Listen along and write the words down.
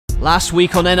Last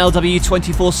week on NLW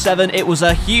 24/7, it was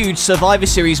a huge Survivor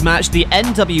Series match, the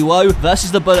NWO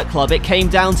versus the Bullet Club. It came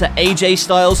down to AJ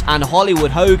Styles and Hollywood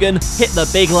Hogan, hit the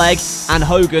big leg, and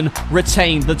Hogan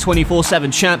retained the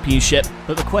 24/7 championship.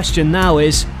 But the question now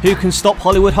is, who can stop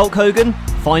Hollywood Hulk Hogan?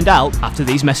 Find out after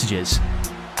these messages.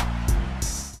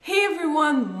 Hey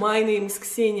everyone, my name's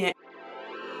Ksenia.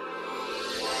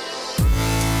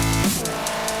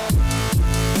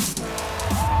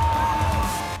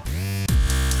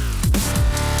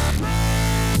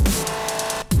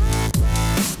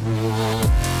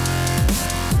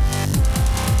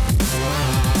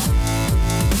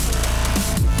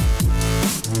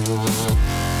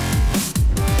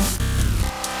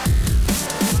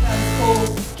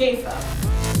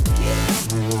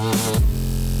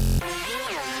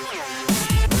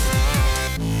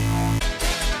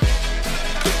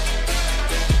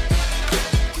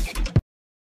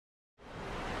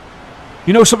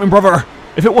 You know something, brother?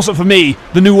 If it wasn't for me,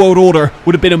 the New World Order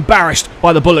would have been embarrassed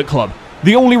by the Bullet Club.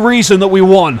 The only reason that we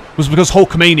won was because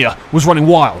Hulkamania was running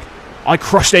wild. I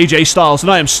crushed AJ Styles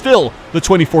and I am still the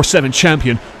 24/7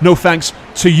 champion, no thanks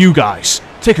to you guys.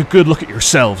 Take a good look at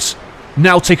yourselves.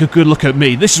 Now take a good look at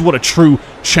me. This is what a true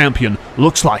champion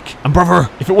looks like. And brother,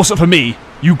 if it wasn't for me,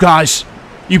 you guys,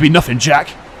 you'd be nothing, Jack.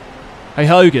 Hey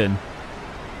Hogan,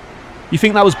 you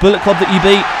think that was Bullet Club that you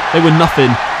beat? They were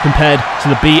nothing compared to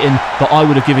the beating that I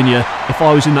would have given you if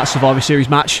I was in that Survivor Series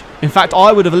match. In fact,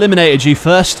 I would have eliminated you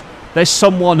first. There's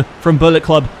someone from Bullet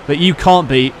Club that you can't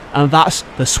beat, and that's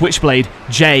the Switchblade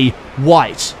Jay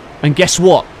White. And guess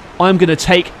what? I'm going to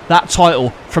take that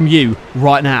title from you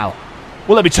right now.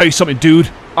 Well, let me tell you something, dude.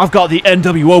 I've got the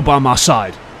NWO by my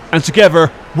side. And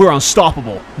together, we're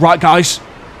unstoppable. Right, guys?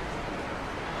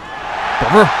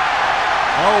 Brother?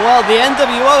 Oh, well, the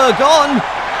NWO are gone.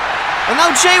 And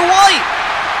now Jay White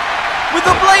with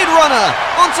the Blade Runner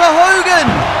onto Hogan.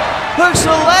 Hooks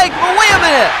the leg. But wait a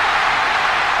minute.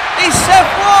 It's Seth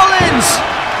Rollins.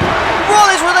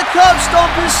 Rollins with a curb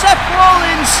stomp, and Seth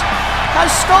Rollins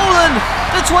has stolen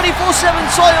the 24/7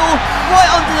 title right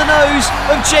under the nose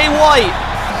of Jay White.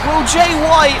 Well, Jay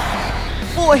White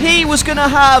thought he was going to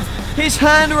have his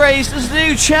hand raised as the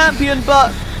new champion,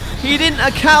 but he didn't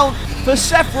account for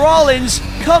Seth Rollins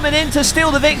coming in to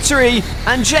steal the victory,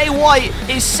 and Jay White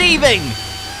is seething.